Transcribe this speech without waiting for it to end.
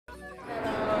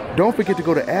Don't forget to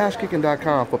go to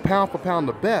asskicking.com for pound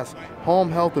the best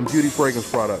home health and beauty fragrance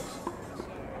products.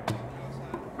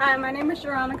 Hi, my name is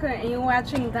Veronica, and you're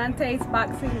watching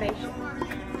Dontaesboxingnation.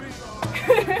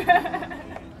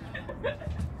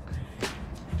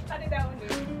 How did that one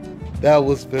do? That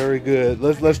was very good.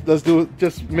 Let's do it.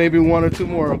 Just maybe one or two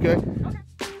more, okay?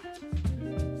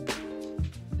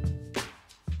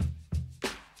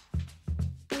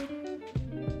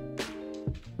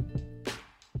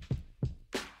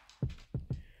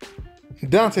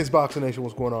 Dontaesboxingnation,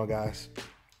 what's going on, guys?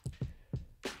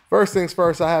 First things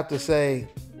first, I have to say,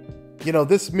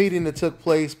 this meeting that took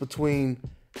place between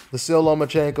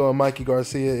Lomachenko and Mikey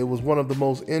Garcia, it was one of the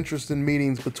most interesting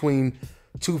meetings between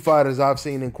two fighters I've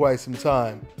seen in quite some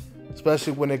time,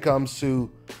 especially when it comes to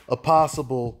a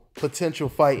possible potential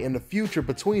fight in the future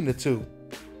between the two.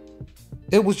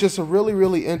 It was just a really,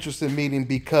 really interesting meeting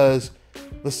because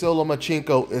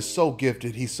Lomachenko is so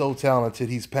gifted. He's so talented.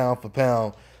 He's pound for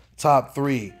pound top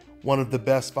 3, one of the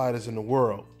best fighters in the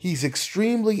world. He's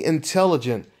extremely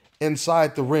intelligent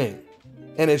inside the ring,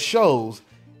 and it shows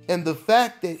in the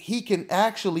fact that he can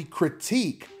actually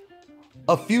critique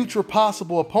a future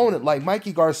possible opponent like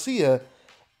Mikey Garcia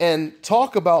and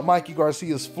talk about Mikey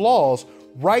Garcia's flaws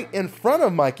right in front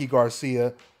of Mikey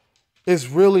Garcia is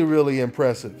really, really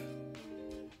impressive.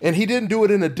 And he didn't do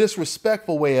it in a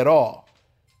disrespectful way at all.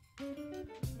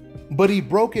 But he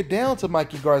broke it down to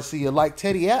Mikey Garcia like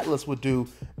Teddy Atlas would do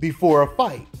before a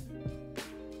fight.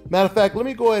 Matter of fact, let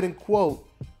me go ahead and quote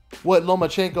what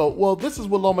this is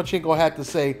what Lomachenko had to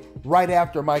say right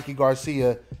after Mikey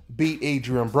Garcia beat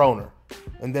Adrian Broner.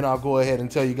 And then I'll go ahead and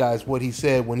tell you guys what he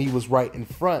said when he was right in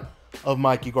front of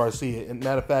Mikey Garcia. And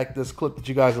matter of fact, this clip that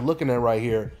you guys are looking at right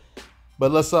here.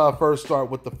 But let's first start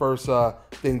with the first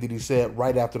thing that he said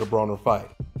right after the Broner fight.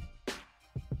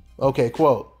 Okay,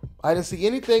 quote, "I didn't see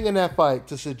anything in that fight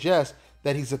to suggest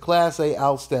that he's a Class A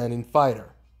outstanding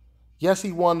fighter. Yes,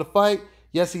 he won the fight.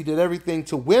 Yes, he did everything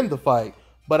to win the fight,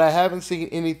 but I haven't seen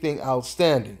anything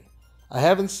outstanding. I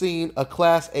haven't seen a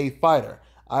Class A fighter.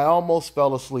 I almost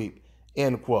fell asleep,"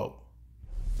 end quote.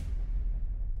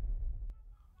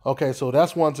 Okay, so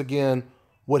that's once again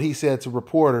what he said to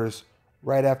reporters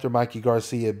right after Mikey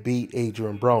Garcia beat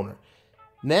Adrian Broner.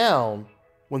 Now,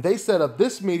 when they set up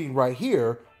this meeting right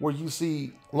here, where you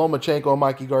see Lomachenko and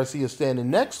Mikey Garcia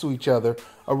standing next to each other,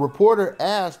 a reporter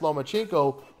asked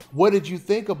Lomachenko, "What did you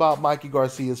think about Mikey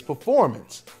Garcia's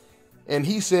performance?" And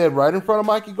he said, right in front of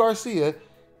Mikey Garcia,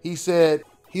 he said,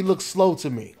 "He looks slow to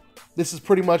me." This is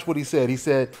pretty much what he said. He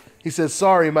said,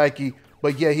 "Sorry, Mikey,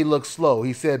 but yeah, he looks slow."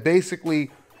 He said, basically,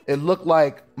 it looked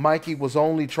like Mikey was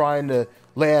only trying to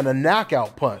land a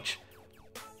knockout punch.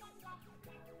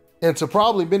 And to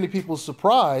probably many people's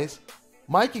surprise,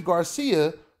 Mikey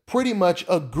Garcia pretty much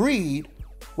agreed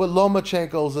with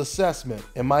Lomachenko's assessment.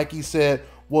 And Mikey said,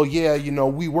 "Well, yeah,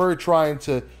 we were trying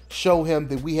to show him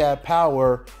that we had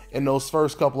power in those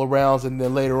first couple of rounds, and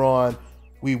then later on,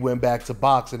 we went back to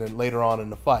boxing and later on in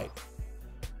the fight."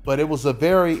 But it was a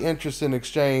very interesting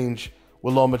exchange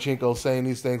with Lomachenko saying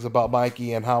these things about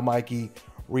Mikey and how Mikey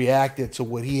reacted to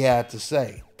what he had to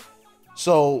say.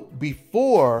 So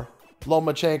before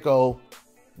Lomachenko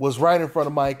was right in front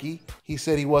of Mikey, he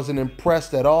said he wasn't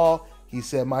impressed at all. He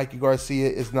said Mikey Garcia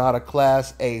is not a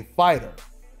Class A fighter,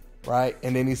 right?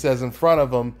 And then he says in front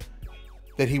of him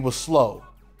that he was slow.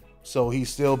 So he's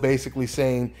still basically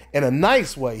saying, in a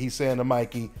nice way, he's saying to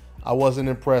Mikey, "I wasn't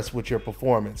impressed with your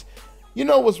performance."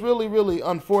 What's really, really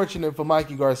unfortunate for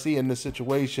Mikey Garcia in this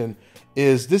situation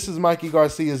is this is Mikey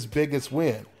Garcia's biggest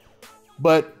win.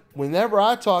 But whenever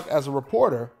I talk as a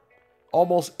reporter,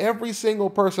 almost every single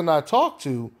person I talk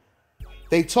to,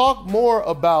 they talk more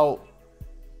about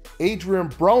Adrian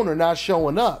Broner not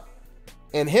showing up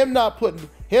and him not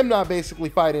basically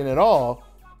fighting at all,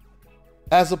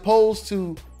 as opposed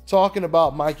to talking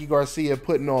about Mikey Garcia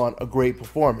putting on a great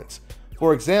performance.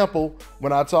 For example,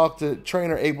 when I talked to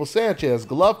trainer Abel Sanchez,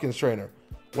 Golovkin's trainer,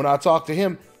 when I talked to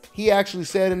him, he actually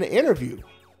said in the interview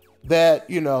that,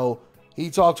 he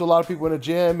talked to a lot of people in the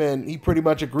gym and he pretty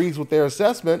much agrees with their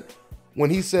assessment when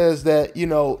he says that,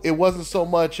 it wasn't so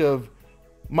much of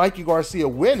Mikey Garcia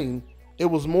winning, it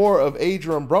was more of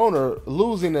Adrian Broner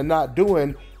losing and not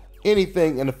doing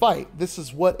anything in the fight. This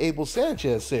is what Abel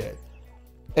Sanchez said.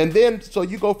 And then, so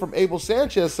you go from Abel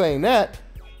Sanchez saying that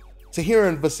to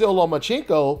hearing Vasyl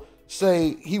Lomachenko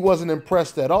say he wasn't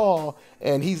impressed at all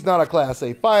and he's not a Class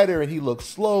A fighter and he looks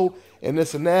slow and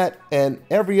this and that. And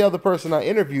every other person I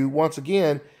interview, once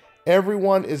again,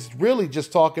 everyone is really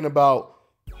just talking about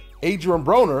Adrian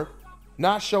Broner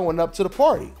not showing up to the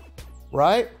party,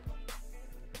 right?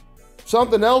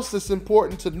 Something else that's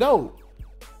important to note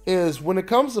is when it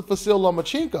comes to Vasyl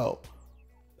Lomachenko,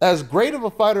 as great of a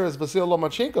fighter as Vasyl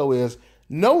Lomachenko is,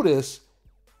 notice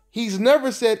he's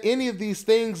never said any of these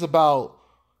things about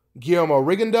Guillermo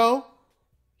Rigondeaux.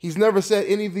 He's never said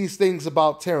any of these things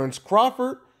about Terrence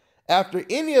Crawford. After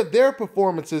any of their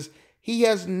performances, he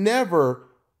has never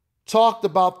talked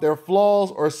about their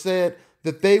flaws or said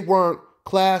that they weren't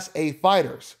Class A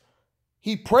fighters.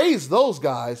 He praised those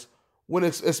guys,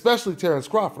 especially Terrence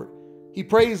Crawford. He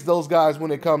praised those guys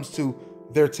when it comes to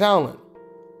their talent.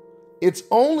 It's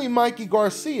only Mikey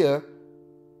Garcia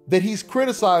that he's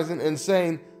criticizing and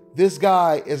saying this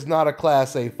guy is not a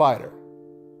Class A fighter.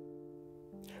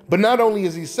 But not only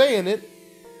is he saying it,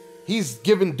 he's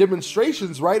giving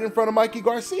demonstrations right in front of Mikey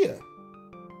Garcia.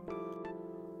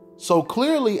 So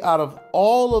clearly, out of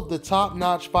all of the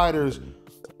top-notch fighters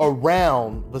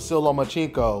around Vasyl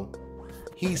Lomachenko,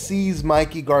 he sees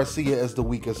Mikey Garcia as the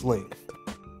weakest link.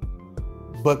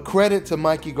 But credit to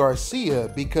Mikey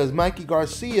Garcia, because Mikey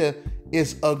Garcia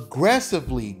is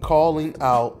aggressively calling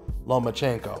out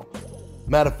Lomachenko.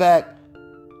 Matter of fact,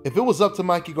 if it was up to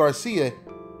Mikey Garcia,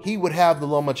 he would have the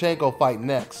Lomachenko fight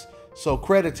next. So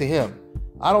credit to him.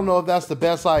 I don't know if that's the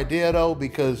best idea though,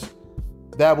 because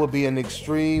that would be an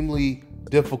extremely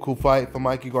difficult fight for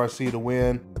Mikey Garcia to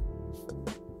win.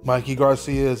 Mikey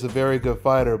Garcia is a very good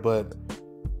fighter, but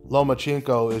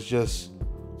Lomachenko is just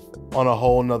on a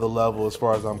whole nother level as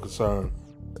far as I'm concerned.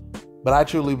 But I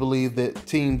truly believe that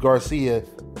Team Garcia,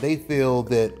 they feel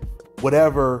that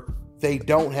whatever they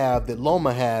don't have that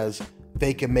Loma has,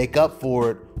 they can make up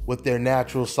for it with their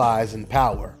natural size and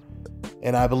power.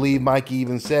 And I believe Mikey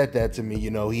even said that to me. You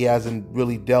know, he hasn't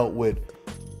really dealt with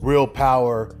real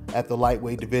power at the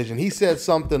lightweight division. He said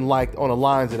something like on the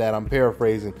lines of that, I'm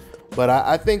paraphrasing, but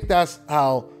I think that's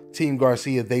how Team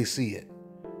Garcia, they see it.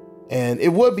 And it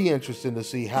would be interesting to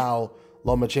see how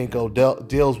Lomachenko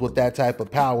deals with that type of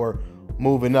power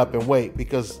moving up in weight,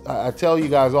 because I tell you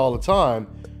guys all the time,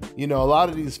 you know, a lot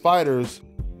of these fighters,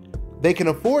 they can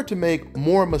afford to make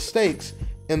more mistakes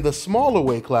in the smaller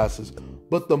weight classes,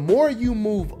 but the more you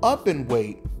move up in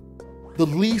weight, the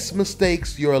least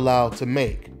mistakes you're allowed to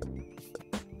make.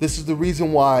 This is the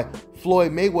reason why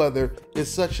Floyd Mayweather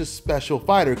is such a special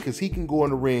fighter, because he can go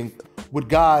in the ring with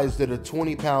guys that are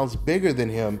 20 pounds bigger than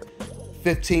him,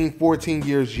 15, 14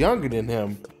 years younger than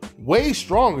him, way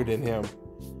stronger than him,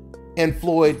 and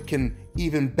Floyd can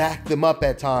even back them up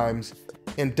at times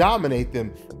and dominate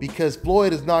them, because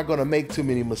Floyd is not going to make too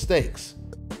many mistakes.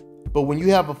 But when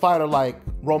you have a fighter like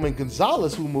Roman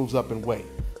Gonzalez who moves up in weight,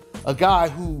 a guy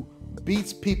who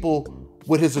beats people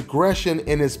with his aggression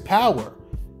and his power,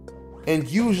 and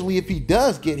usually if he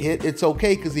does get hit, it's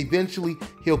okay, because eventually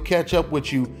he'll catch up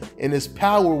with you and his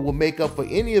power will make up for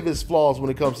any of his flaws when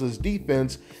it comes to his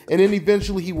defense, and then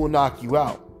eventually he will knock you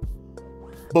out.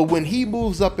 But when he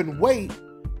moves up in weight,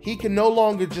 he can no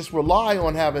longer just rely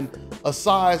on having a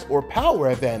size or power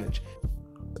advantage.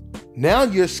 Now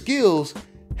your skills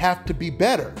have to be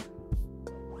better.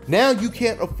 Now you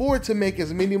can't afford to make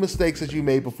as many mistakes as you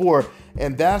made before,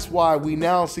 and that's why we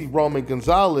now see Roman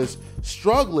Gonzalez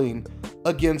struggling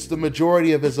against the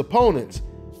majority of his opponents,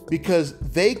 because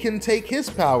they can take his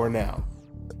power now.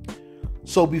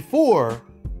 So before,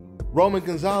 Roman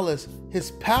Gonzalez,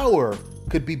 his power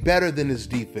could be better than his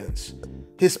defense.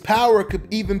 His power could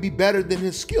even be better than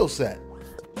his skill set.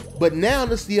 But now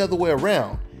it's the other way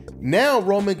around. Now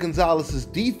Roman Gonzalez's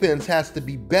defense has to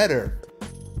be better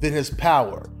than his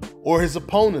power or his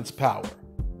opponent's power.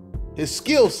 His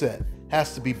skill set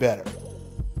has to be better.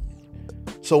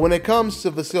 So when it comes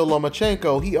to Vasyl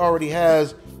Lomachenko, he already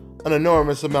has an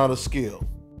enormous amount of skill.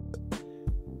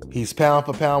 He's pound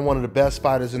for pound one of the best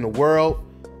fighters in the world,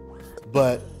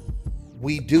 but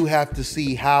we do have to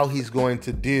see how he's going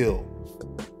to deal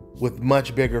with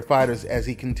much bigger fighters as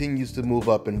he continues to move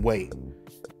up in weight.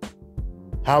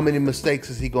 How many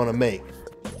mistakes is he going to make?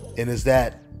 And is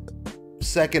that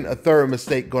second or third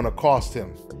mistake going to cost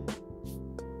him?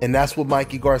 And that's what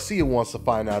Mikey Garcia wants to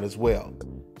find out as well.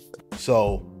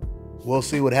 So we'll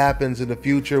see what happens in the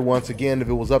future. Once again, if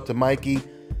it was up to Mikey,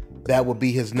 that would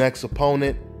be his next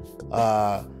opponent.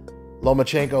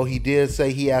 Lomachenko, he did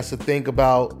say he has to think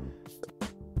about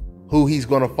who he's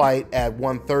going to fight at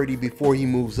 130 before he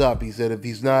moves up. He said if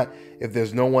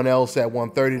there's no one else at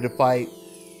 130 to fight,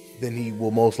 then he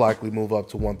will most likely move up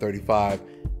to 135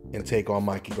 and take on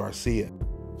Mikey Garcia.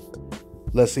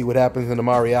 Let's see what happens in the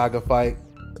Marriaga fight.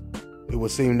 It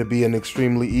would seem to be an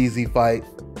extremely easy fight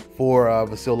for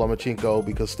Vasyl Lomachenko,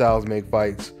 because styles make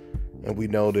fights, and we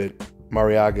know that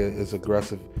Marriaga is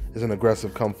an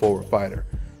aggressive come forward fighter.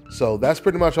 So that's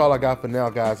pretty much all I got for now,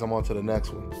 guys. I'm on to the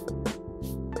next one.